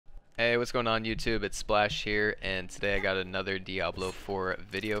Hey, what's going on YouTube? It's Splash here, and today I got another Diablo 4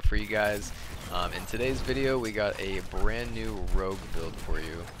 video for you guys. In today's video, we got a brand new rogue build for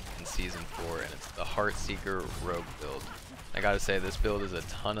you in Season 4, and it's the Heartseeker rogue build. I gotta say, this build is a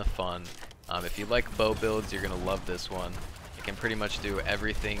ton of fun. If you like bow builds, you're gonna love this one. It can pretty much do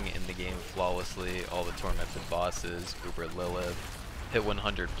everything in the game flawlessly, all the tormented bosses, Uber Lilith, hit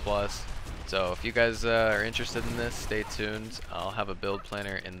 100 plus. So if you guys are interested in this, stay tuned. I'll have a build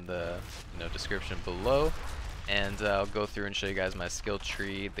planner in the description below, and I'll go through and show you guys my skill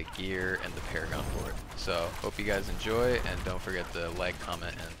tree, the gear, and the Paragon Board. So hope you guys enjoy, and don't forget to like,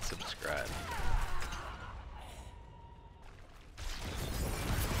 comment, and subscribe.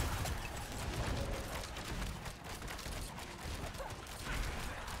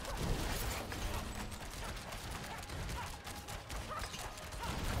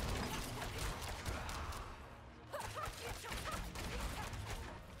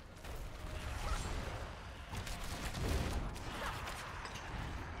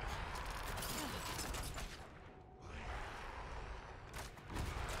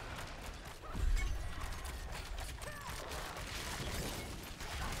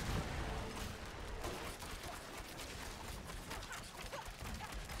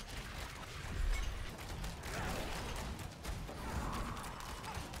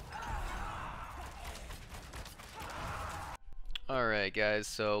 Alright guys,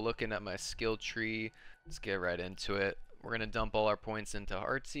 so looking at my skill tree, let's get right into it. We're going to dump all our points into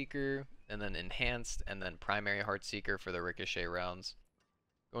Heartseeker, and then Enhanced, and then Primary Heartseeker for the Ricochet rounds.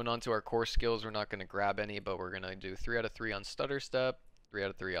 Going on to our core skills, we're not going to grab any, but we're going to do 3 out of 3 on Stutter Step, 3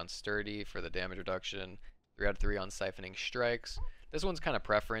 out of 3 on Sturdy for the damage reduction, 3 out of 3 on Siphoning Strikes. This one's kind of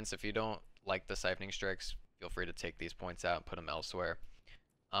preference. If you don't like the Siphoning Strikes, feel free to take these points out and put them elsewhere.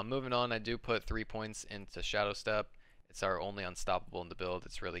 Moving on, I do put 3 points into Shadow Step. It's our only unstoppable in the build.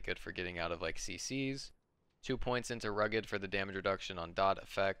 It's really good for getting out of like CCs. 2 points into Rugged for the damage reduction on dot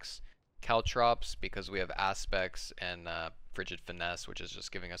effects. Caltrops because we have Aspects, and Frigid Finesse, which is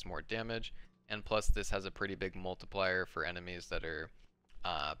just giving us more damage. And plus this has a pretty big multiplier for enemies that are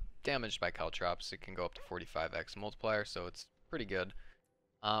damaged by Caltrops. It can go up to 45x multiplier, so it's pretty good.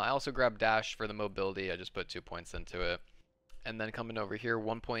 I also grabbed Dash for the mobility. I just put 2 points into it. And then coming over here,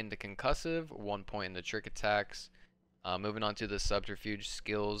 1 point into Concussive, 1 point into Trick Attacks. Moving on to the subterfuge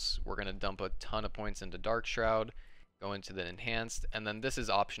skills, we're going to dump a ton of points into Dark Shroud, go into the Enhanced, and then this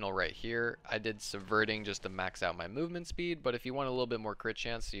is optional right here. I did Subverting just to max out my movement speed, but if you want a little bit more crit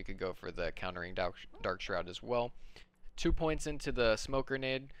chance, you could go for the Countering Dark Shroud as well. 2 points into the Smoke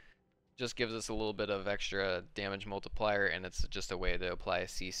Grenade, just gives us a little bit of extra damage multiplier, and it's just a way to apply a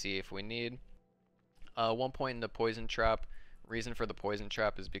CC if we need. 1 point into Poison Trap. Reason for the Poison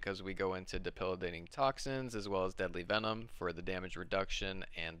Trap is because we go into Debilitating Toxins as well as Deadly Venom for the damage reduction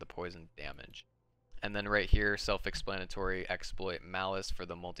and the poison damage. And then right here, self-explanatory, Exploit Malice for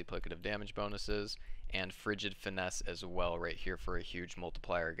the multiplicative damage bonuses, and Frigid Finesse as well right here for a huge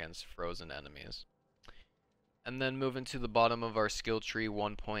multiplier against frozen enemies. And then moving to the bottom of our skill tree,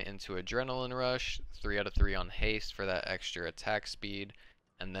 1 point into Adrenaline Rush, 3 out of 3 on Haste for that extra attack speed,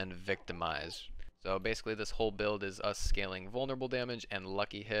 and then Victimize. So basically this whole build is us scaling vulnerable damage and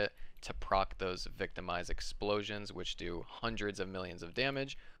lucky hit to proc those Victimize explosions, which do hundreds of millions of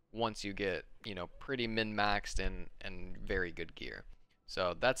damage once you get, pretty min-maxed and very good gear.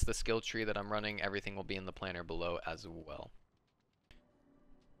 So that's the skill tree that I'm running. Everything will be in the planner below as well.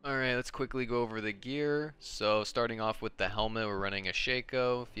 Alright, let's quickly go over the gear. So starting off with the helmet, we're running a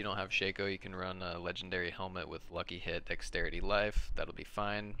Shaco. If you don't have Shaco, you can run a legendary helmet with lucky hit, dexterity, life. That'll be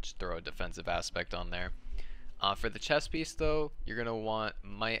fine. Just throw a defensive aspect on there. For the chest piece though, you're going to want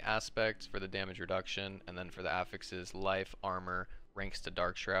might aspect for the damage reduction, and then for the affixes, life, armor, ranks to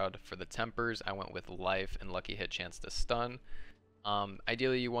Dark Shroud. For the tempers, I went with life and lucky hit chance to stun.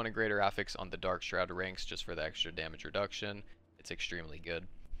 Ideally you want a greater affix on the Dark Shroud ranks just for the extra damage reduction. It's extremely good.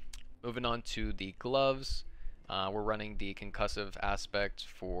 Moving on to the gloves, we're running the concussive aspect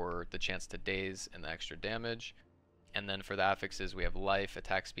for the chance to daze and the extra damage. And then for the affixes, we have life,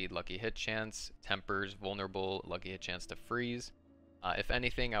 attack speed, lucky hit chance, tempers, vulnerable, lucky hit chance to freeze. If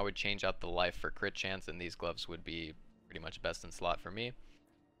anything, I would change out the life for crit chance, and these gloves would be pretty much best in slot for me.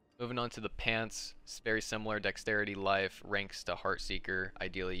 Moving on to the pants, it's very similar, dexterity, life, ranks to Heartseeker.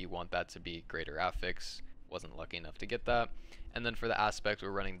 Ideally, you want that to be greater affix. Wasn't lucky enough to get that. And then for the aspect, we're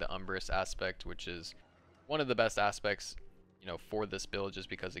running the Umbrous aspect, which is one of the best aspects, for this build, just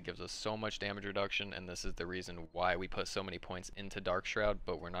because it gives us so much damage reduction, and this is the reason why we put so many points into Dark Shroud,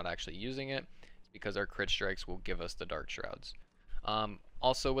 but we're not actually using it. It's because our crit strikes will give us the Dark Shrouds.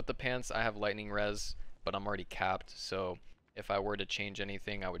 Also with the pants, I have lightning res, but I'm already capped, so If I were to change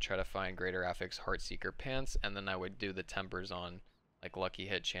anything, I would try to find Greater Affix Heartseeker Pants, and then I would do the tempers on like Lucky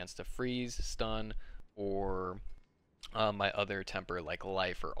Hit, Chance to Freeze, Stun, or my other temper like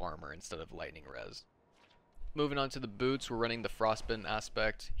Life or Armor instead of Lightning Res. Moving on to the boots, we're running the Frostbitten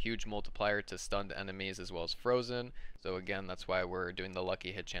aspect, huge multiplier to stunned enemies as well as frozen. So again, that's why we're doing the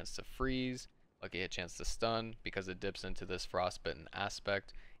Lucky Hit, Chance to Freeze, Lucky Hit, Chance to Stun, because it dips into this Frostbitten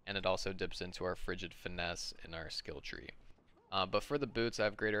aspect, and it also dips into our Frigid Finesse in our skill tree. But for the boots, I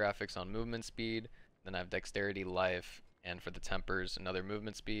have Greater Affix on movement speed, then I have Dexterity, Life, and for the tempers, another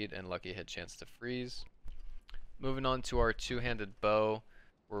movement speed and Lucky Hit, Chance to Freeze. Moving on to our two-handed bow,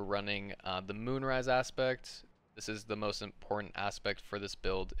 we're running the Moonrise aspect. This is the most important aspect for this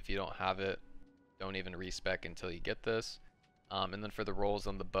build. If you don't have it, don't even respec until you get this. And then for the rolls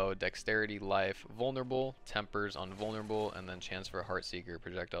on the bow, Dexterity, Life, Vulnerable, Tempers on Vulnerable, and then chance for Heartseeker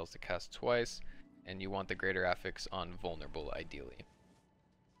projectiles to cast twice. And you want the Greater Affix on Vulnerable ideally.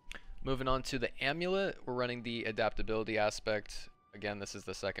 Moving on to the Amulet, we're running the Adaptability aspect. Again, this is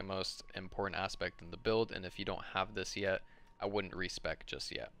the second most important aspect in the build, and if you don't have this yet, I wouldn't respec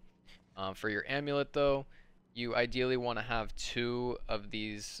just yet. For your Amulet though, you ideally want to have two of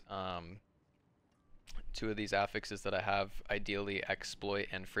these affixes that I have, ideally Exploit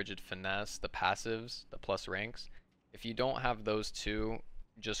and Frigid Finesse, the passives, the plus ranks. If you don't have those two,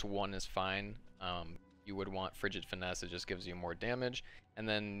 just one is fine. You would want Frigid Finesse, it just gives you more damage, and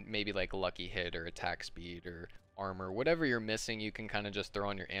then maybe like Lucky Hit or Attack Speed or Armor, whatever you're missing you can kind of just throw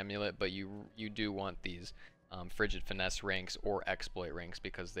on your Amulet, but you do want these Frigid Finesse ranks or Exploit ranks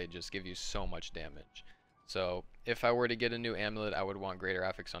because they just give you so much damage. So if I were to get a new Amulet, I would want Greater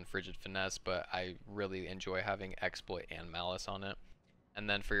Affix on Frigid Finesse, but I really enjoy having Exploit and Malice on it. And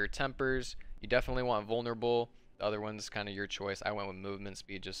then for your tempers, you definitely want Vulnerable. The other one's kind of your choice. I went with Movement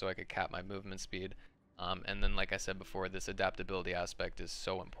Speed just so I could cap my movement speed. And then like I said before, this adaptability aspect is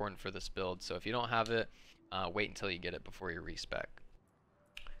so important for this build. So if you don't have it, wait until you get it before you respec.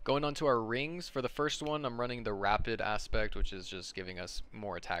 Going on to our rings, for the first one, I'm running the Rapid aspect, which is just giving us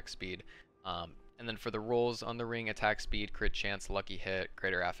more attack speed. And then for the rolls on the ring, attack speed, crit chance, lucky hit,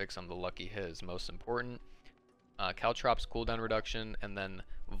 greater affix on the lucky hit is most important. Caltrops cooldown reduction, and then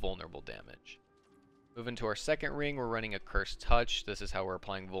vulnerable damage. Moving to our second ring, we're running a Cursed Touch. This is how we're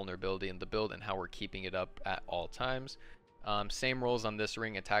applying vulnerability in the build and how we're keeping it up at all times. Same rolls on this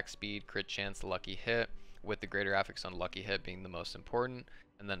ring, attack speed, crit chance, lucky hit, with the greater affix on lucky hit being the most important.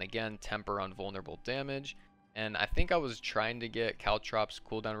 And then again, temper on vulnerable damage. And I think I was trying to get Caltrops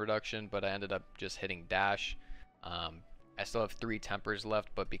cooldown reduction, but I ended up just hitting dash. I still have 3 tempers left,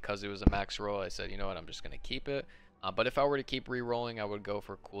 but because it was a max roll, I said, you know what, I'm just going to keep it. But if I were to keep re-rolling, I would go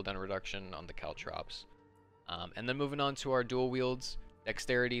for cooldown reduction on the Caltrops. And then moving on to our dual wields,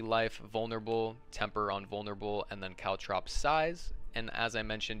 dexterity, life, vulnerable, temper on vulnerable, and then Caltrops size. And as I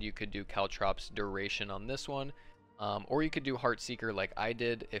mentioned, you could do Caltrops duration on this one, or you could do Heartseeker like I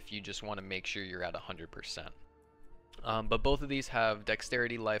did if you just want to make sure you're at 100%. But both of these have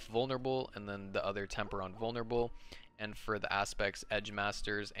dexterity, life, vulnerable, and then the other temper on vulnerable. And for the aspects, edge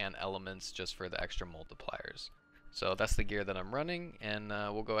masters and elements just for the extra multipliers. So that's the gear that I'm running, and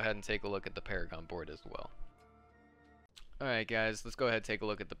we'll go ahead and take a look at the Paragon board as well. Alright guys, let's go ahead and take a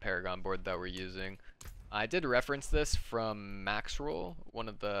look at the Paragon board that we're using. I did reference this from Maxroll, one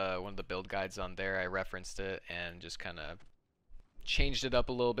of the build guides on there. I referenced it and just kind of changed it up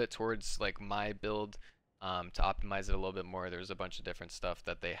a little bit towards like my build to optimize it a little bit more. There's a bunch of different stuff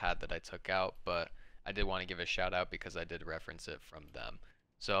that they had that I took out, but I did want to give a shout out because I did reference it from them.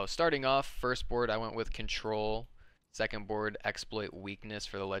 So starting off, first board I went with Control. Second board, Exploit Weakness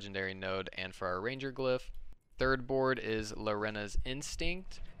for the Legendary Node and for our Ranger Glyph. Third board is Lorena's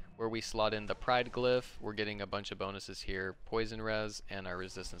Instinct, where we slot in the Pride Glyph. We're getting a bunch of bonuses here, Poison Res, and our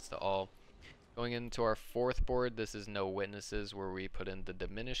Resistance to All. Going into our fourth board, this is No Witnesses, where we put in the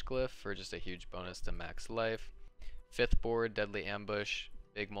Diminished Glyph for just a huge bonus to max life. Fifth board, Deadly Ambush,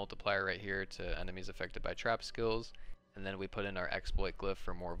 big multiplier right here to enemies affected by trap skills. And then we put in our Exploit Glyph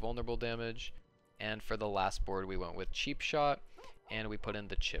for more vulnerable damage. And for the last board, we went with Cheap Shot, and we put in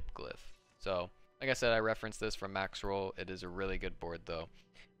the Chip Glyph. So, like I said, I referenced this from Maxroll. It is a really good board, though.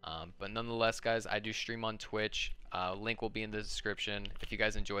 But nonetheless, guys, I do stream on Twitch. Link will be in the description. If you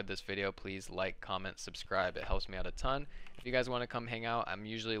guys enjoyed this video, please like, comment, subscribe. It helps me out a ton. If you guys want to come hang out, I'm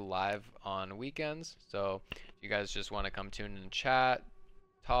usually live on weekends. So, if you guys just want to come tune in and chat,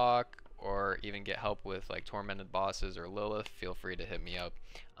 talk, or even get help with like Tormented Bosses or Lilith, feel free to hit me up.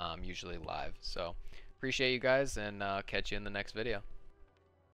 I'm usually live. So appreciate you guys, and catch you in the next video.